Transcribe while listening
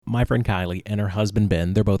my friend Kylie and her husband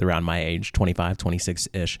Ben, they're both around my age, 25,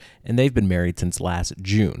 26-ish, and they've been married since last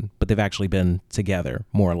June, but they've actually been together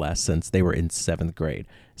more or less since they were in 7th grade.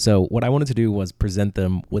 So what I wanted to do was present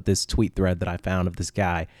them with this tweet thread that I found of this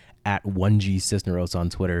guy at 1G Cisneros on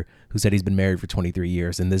Twitter, who said he's been married for 23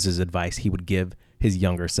 years, and this is advice he would give his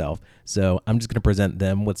younger self. So I'm just going to present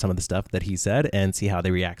them with some of the stuff that he said and see how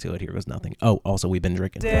they react to it. Here goes nothing. Oh, also, we've been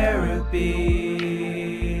drinking. Therapy.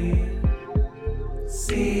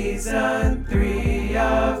 Season 3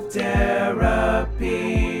 of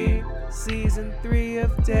Therapy. Season 3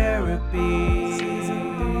 of Therapy.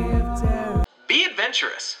 Season 3 of Therapy. Be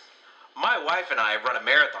adventurous. My wife and I have run a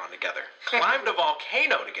marathon together, climbed a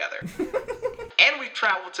volcano together, and we've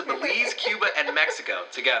traveled to Belize, Cuba, and Mexico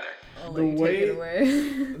together.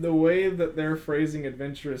 The way that they're phrasing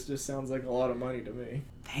adventurous just sounds like a lot of money to me.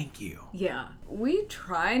 Thank you. Yeah. We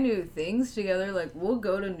try new things together. Like, we'll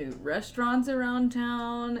go to new restaurants around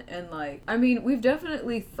town. And, like, I mean, we've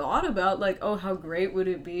definitely thought about, like, oh, how great would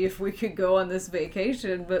it be if we could go on this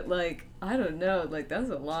vacation? But, like, I don't know. Like, that's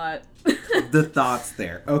a lot. The thoughts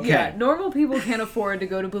there. Okay. Yeah, normal people can't afford to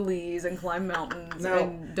go to Belize and climb mountains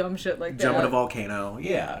and dumb shit like that. Jump in a volcano.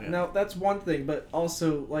 Yeah. No, that's one thing. But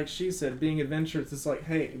also, like she said, being adventurous, it's like,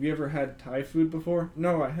 hey, have you ever had Thai food before?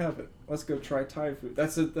 No, I haven't. Let's go try Thai food.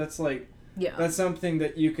 That's something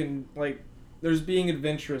that you can, like, there's being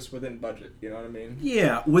adventurous within budget, you know what I mean?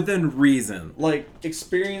 Yeah, within reason. Like,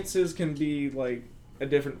 experiences can be, like, a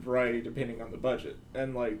different variety depending on the budget.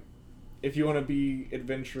 And, like, if you want to be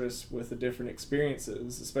adventurous with the different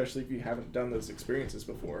experiences, especially if you haven't done those experiences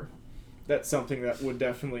before, that's something that would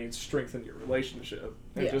definitely strengthen your relationship.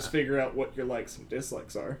 And just figure out what your likes and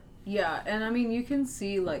dislikes are. Yeah, and I mean, you can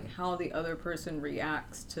see, like, how the other person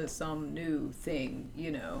reacts to some new thing,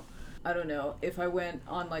 you know. I don't know, if I went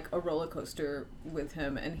on, like, a roller coaster with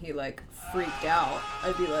him and he, like, freaked out,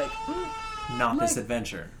 I'd be like, not this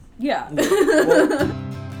adventure. Yeah.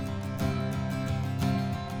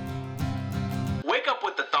 Wake up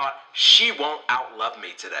with the thought, she won't outlove me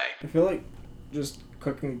today. I feel like just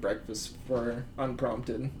cooking breakfast for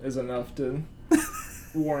unprompted is enough to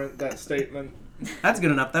warrant that statement. That's good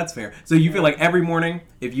enough. That's fair. So you feel like every morning,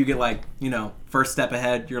 if you get, like, you know, first step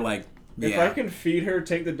ahead, you're like, yeah. If I can feed her,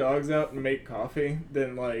 take the dogs out, and make coffee,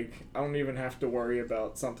 then, like, I don't even have to worry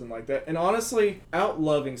about something like that. And honestly,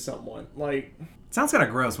 out-loving someone, like... It sounds kind of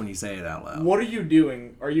gross when you say it out loud. What are you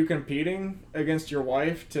doing? Are you competing against your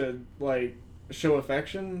wife to, like, show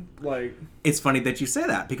affection? Like... It's funny that you say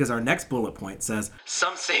that, because our next bullet point says,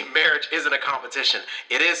 some say marriage isn't a competition.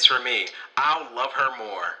 It is for me. I'll love her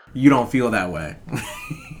more. You don't feel that way.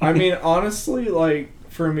 I mean, honestly, like...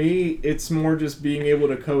 For me, it's more just being able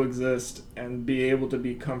to coexist and be able to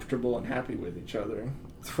be comfortable and happy with each other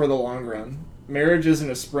for the long run. Marriage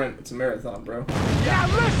isn't a sprint, it's a marathon, bro. Yeah,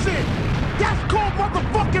 listen! That's called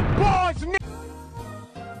motherfucking bars,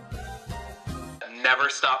 Never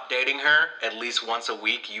stop dating her. At least once a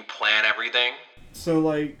week, you plan everything. So,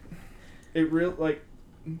 like,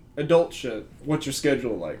 adult shit. What's your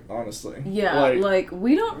schedule like, honestly? Yeah, like,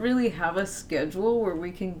 we don't really have a schedule where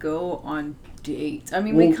we can go on dates. I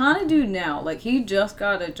mean, we kind of do now. Like, he just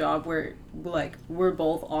got a job where, like, we're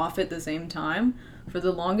both off at the same time. For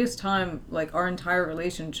the longest time, like, our entire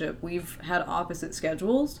relationship, we've had opposite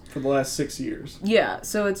schedules. For the last 6 years. Yeah,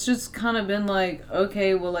 so it's just kind of been like,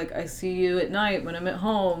 okay, well, like, I see you at night when I'm at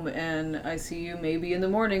home, and I see you maybe in the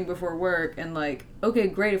morning before work, and, like, okay,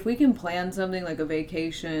 great, if we can plan something like a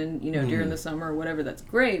vacation, you know, during the summer or whatever, that's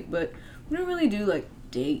great, but we don't really do, like,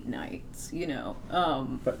 date nights, you know.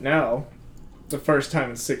 But now... the first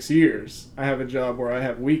time in 6 years, I have a job where I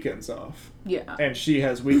have weekends off. Yeah. And she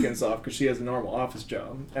has weekends off because she has a normal office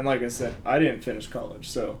job. And like I said, I didn't finish college,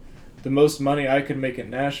 so the most money I could make in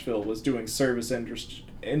Nashville was doing service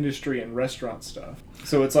industry and restaurant stuff.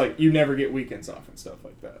 So it's like, you never get weekends off and stuff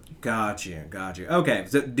like that. Got you. Okay,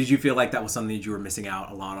 so did you feel like that was something that you were missing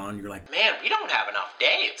out a lot on? You're like, man, we don't have enough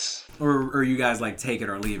dates. Or you guys, like, take it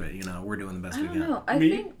or leave it, you know, we're doing the best we can. I don't know, I Me,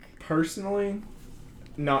 think... personally...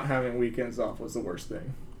 not having weekends off was the worst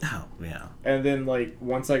thing. Oh, yeah. And then, like,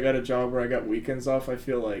 once I got a job where I got weekends off, I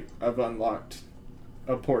feel like I've unlocked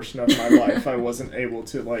a portion of my life I wasn't able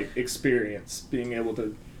to, like, experience. Being able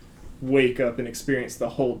to wake up and experience the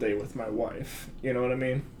whole day with my wife. You know what I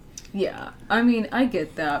mean? Yeah. I mean, I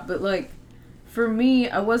get that. But, like, for me,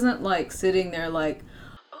 I wasn't, like, sitting there like,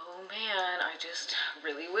 oh, man, I just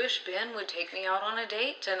really wish Ben would take me out on a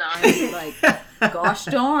date tonight. Like, gosh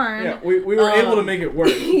darn. Yeah, we were able to make it work.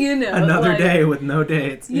 You know, another like, day with no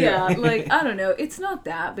dates. Yeah, like, I don't know. It's not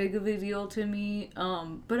that big of a deal to me.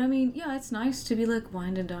 But I mean, yeah, it's nice to be, like,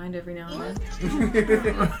 wined and dined every now and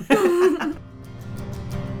then.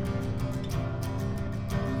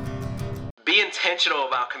 intentional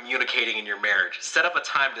about communicating in your marriage. Set up a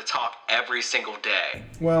time to talk every single day.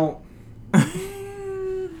 Well,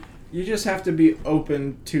 you just have to be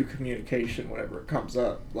open to communication whenever it comes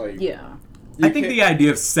up. Like, Yeah. you I think can't- the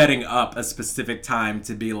idea of setting up a specific time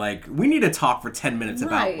to be like, we need to talk for 10 minutes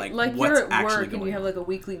about Right. like You're what's at actually work and going you have on. like a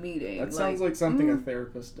weekly meeting. that sounds like something a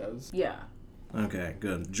therapist does. Yeah. Okay,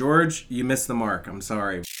 good. George, you missed the mark. I'm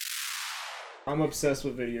sorry. I'm obsessed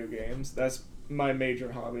with video games. That's my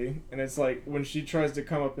major hobby. And it's like when she tries to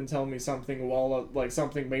come up and tell me something while like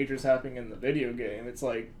something major's happening in the video game, it's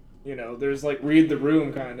like, you know, there's like read the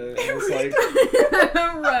room kind of. And it's like,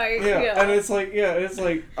 Right. yeah, Yeah. and it's like,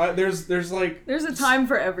 there's like. There's a time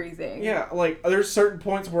for everything. Yeah, like there's certain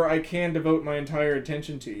points where I can devote my entire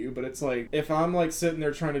attention to you, but it's like if I'm like sitting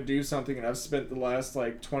there trying to do something and I've spent the last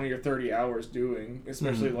like 20 or 30 hours doing,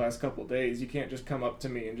 especially the last couple of days, you can't just come up to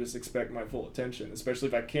me and just expect my full attention, especially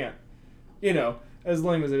if I can't, you know, as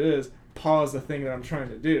lame as it is, pause the thing that I'm trying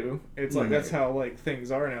to do. It's like that's how like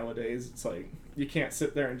things are nowadays. It's like you can't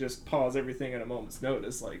sit there and just pause everything at a moment's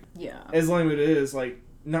notice. Like Yeah. as lame as it is, like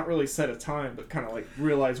not really set a time, but kind of like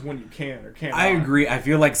realize when you can or can't. I agree. I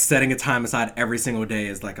feel like setting a time aside every single day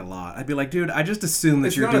is like a lot. I'd be like, dude, I just assume that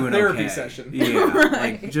It's you're not a doing therapy okay. session. Yeah,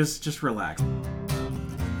 Right. like just relax.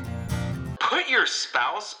 Put your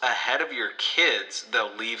spouse ahead of your kids.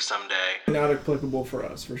 They'll leave someday. Not applicable for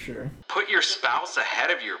us, for sure. Put your spouse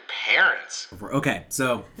ahead of your parents. Okay,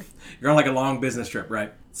 so you're on like a long business trip,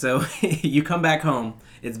 right? So you come back home.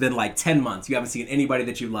 It's been like 10 months. You haven't seen anybody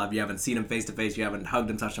that you love. You haven't seen them face to face. You haven't hugged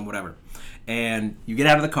them, touched them, whatever. And you get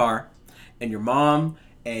out of the car, and your mom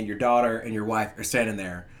and your daughter and your wife are standing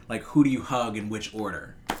there. Like, who do you hug in which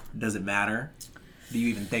order? Does it matter? Do you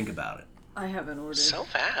even think about it? I have an order. So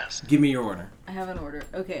fast. Give me your order. I have an order.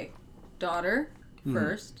 Okay. Daughter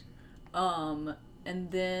first. And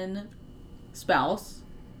then spouse.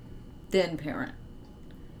 Then parent.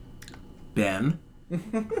 Ben.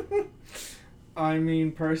 I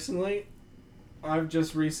mean, personally, I've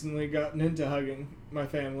just recently gotten into hugging my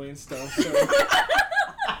family and stuff. So,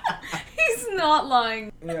 He's not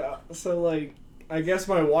lying. yeah, so like, I guess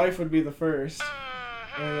my wife would be the first,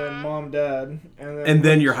 and then mom, dad, And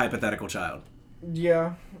then your hypothetical child.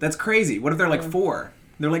 yeah. That's crazy. What if they're like 4?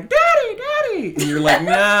 They're like, Daddy, Daddy! And you're like,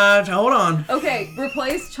 nah, hold on. Okay,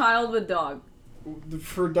 replace child with dog.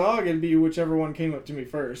 For dog, it'd be whichever one came up to me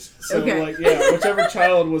first. So Okay. like, yeah, whichever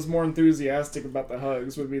child was more enthusiastic about the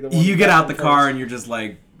hugs would be the one. You get that out the came car first. and you're just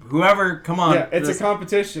like, whoever, come on. Yeah, it's This- a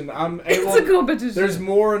competition. I'm It's able. a competition. There's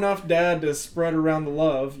more enough dad to spread around the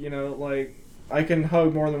love. You know, like I can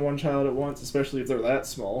hug more than one child at once, especially if they're that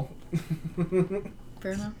small.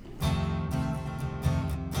 Fair enough.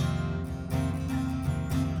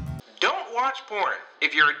 Don't watch porn.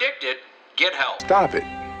 If you're addicted, get help. Stop it.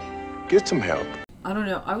 Get some help. I don't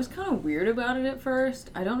know. I was kind of weird about it at first.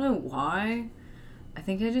 I don't know why. I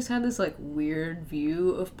think I just had this like weird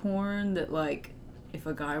view of porn that like if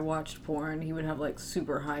a guy watched porn, he would have like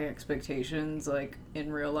super high expectations like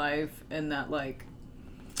in real life, and that like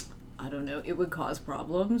I don't know, it would cause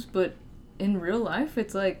problems, but in real life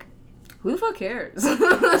it's like who the fuck cares?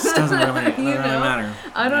 This doesn't really, You know? matter.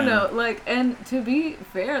 I don't Yeah. know, like, and to be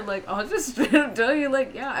fair, like, I'll just tell you,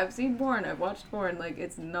 like, yeah, I've seen porn, I've watched porn, like,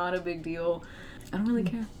 it's not a big deal. I don't really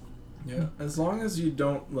care. Yeah, as long as you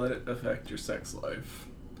don't let it affect your sex life.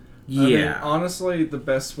 Yeah. I mean, honestly, the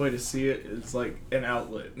best way to see it is like an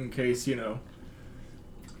outlet in case, you know,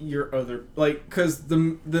 your other like cuz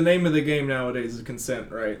the name of the game nowadays is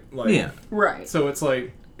consent, right? Like Yeah. Right. So it's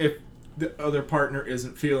like if the other partner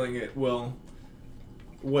isn't feeling it, well,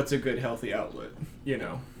 what's a good healthy outlet, you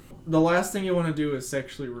know? The last thing you want to do is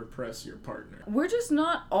sexually repress your partner. We're just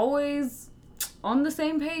not always on the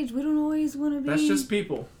same page. We don't always want to be, That's just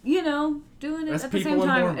people. you know, doing it That's at the people same and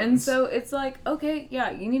time. And hormones. so it's like, okay,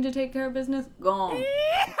 yeah, you need to take care of business. Go on.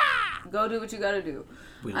 Go do what you gotta do.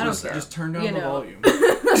 I don't care. Just turn down You the know. volume.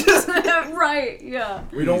 Right, yeah.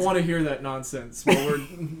 We don't want to hear that nonsense while we're,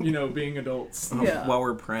 you know, being adults. Yeah. While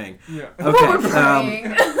we're praying. Yeah. Okay. We're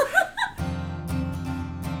praying.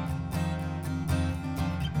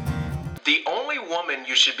 The only woman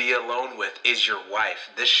you should be alone with is your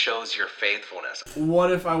wife. This shows your faithfulness.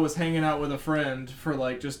 What if I was hanging out with a friend for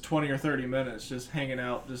like just 20 or 30 minutes, just hanging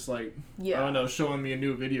out, just like, Yeah. I don't know, showing me a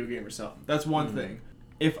new video game or something? That's one thing.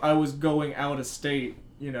 If I was going out of state,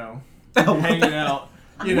 you know, hanging out,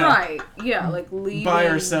 you know, Right, yeah, like leaving by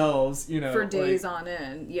ourselves, you know. for days like, on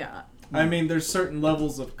end, yeah. I mean, there's certain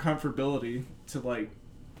levels of comfortability to like,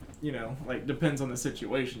 you know, like depends on the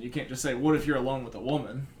situation. You can't just say, what if you're alone with a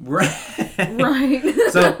woman? Right. Right.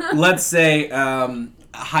 So let's say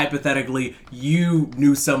hypothetically, you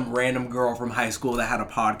knew some random girl from high school that had a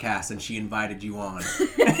podcast and she invited you on.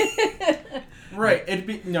 Right. It'd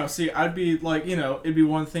be I'd be like, it'd be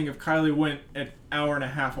one thing if Kylie went an hour and a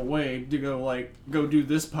half away to go do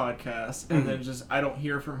this podcast, and then just I don't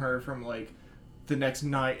hear from her from like the next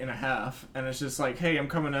night and a half, and it's just like, hey, I'm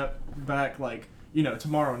coming back like,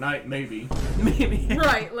 tomorrow night maybe.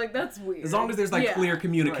 Right, like that's weird. As long as there's like clear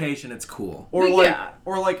communication, it's cool. Or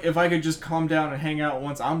like if I could just calm down and hang out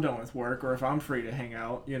once I'm done with work, or if I'm free to hang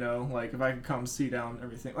out, like if I could come see down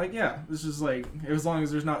everything. Like, yeah, this is like, as long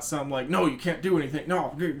as there's not some like, no, you can't do anything.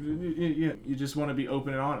 No, you just want to be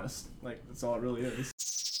open and honest. Like, that's all it really is.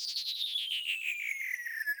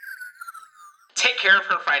 Take care of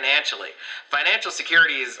her financially. Financial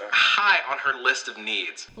security is high on her list of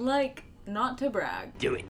needs. Like, not to brag.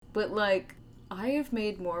 Do it. But like, I have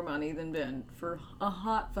made more money than Ben for a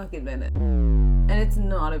hot fucking minute. And it's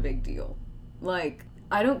not a big deal. Like,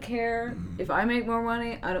 I don't care if I make more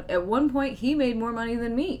money. At one point, he made more money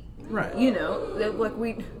than me. Right. Like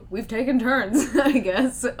we've taken turns, I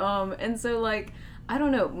guess. And so like, I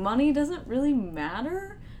don't know, money doesn't really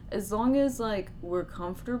matter as long as like we're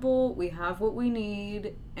comfortable, we have what we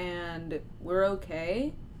need, and we're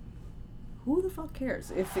okay. Who the fuck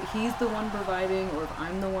cares? If he's the one providing or if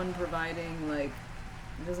I'm the one providing, like,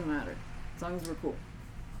 it doesn't matter. As long as we're cool.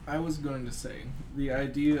 I was going to say, the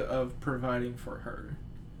idea of providing for her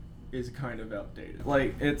is kind of outdated.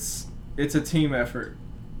 Like, it's a team effort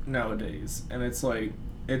nowadays, and it's like,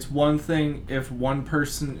 it's one thing if one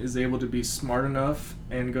person is able to be smart enough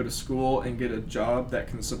and go to school and get a job that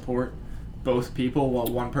can support both people while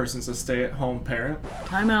one person's a stay-at-home parent.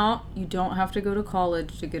 Time out. You don't have to go to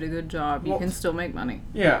college to get a good job. You can still make money.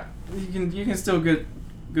 Yeah, you can still get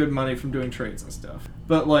good money from doing trades and stuff.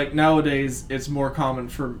 But like nowadays, it's more common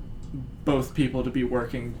for both people to be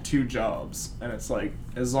working two jobs, and it's like,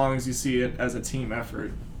 as long as you see it as a team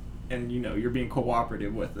effort, and you're being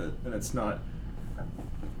cooperative with it, and it's not,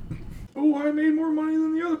 oh, I made more money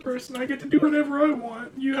than the other person, I get to do whatever I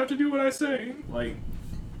want, you have to do what I say. Like,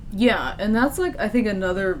 yeah, and that's like, I think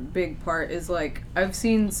another big part is like, I've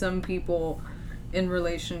seen some people in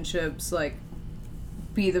relationships like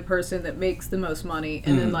be the person that makes the most money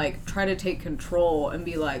and then like try to take control and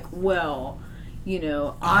be like, well,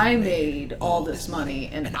 I made all this money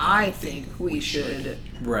and I think we should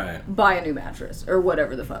buy a new mattress or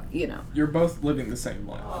whatever the fuck, You're both living the same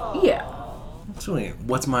life. Yeah. Sweet.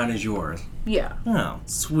 What's mine is yours. Yeah. Oh,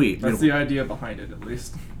 sweet. That's the idea behind it, at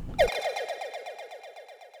least.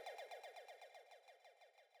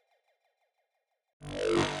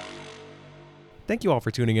 Thank you all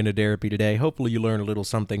for tuning into Therapy today. Hopefully you learned a little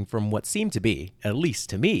something from what seemed to be, at least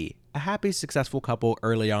to me, a happy, successful couple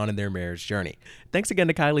early on in their marriage journey. Thanks again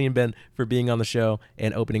to Kylie and Ben for being on the show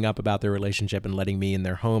and opening up about their relationship and letting me in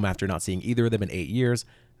their home after not seeing either of them in 8 years.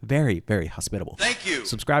 Very, very hospitable. Thank you.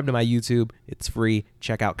 Subscribe to my YouTube. It's free.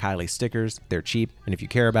 Check out Kylie's stickers. They're cheap. And if you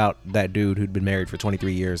care about that dude who'd been married for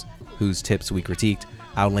 23 years, whose tips we critiqued,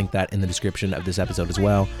 I'll link that in the description of this episode as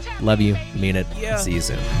well. Love you. Mean it. Yeah. See you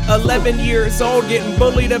soon. 11 years old, getting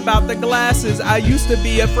bullied about the glasses. I used to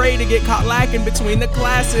be afraid to get caught lacking between the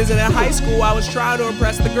classes. And in high school, I was trying to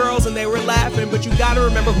impress the girls and they were laughing. But you gotta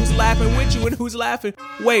remember who's laughing with you and who's laughing.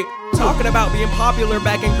 Wait, talking about being popular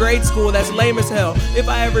back in grade school, that's lame as hell. If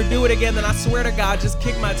I ever do it again, then I swear to God, just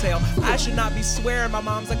kick my tail. I should not be swearing. My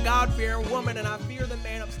mom's a God-fearing woman and I fear the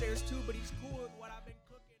man upstairs too, but he's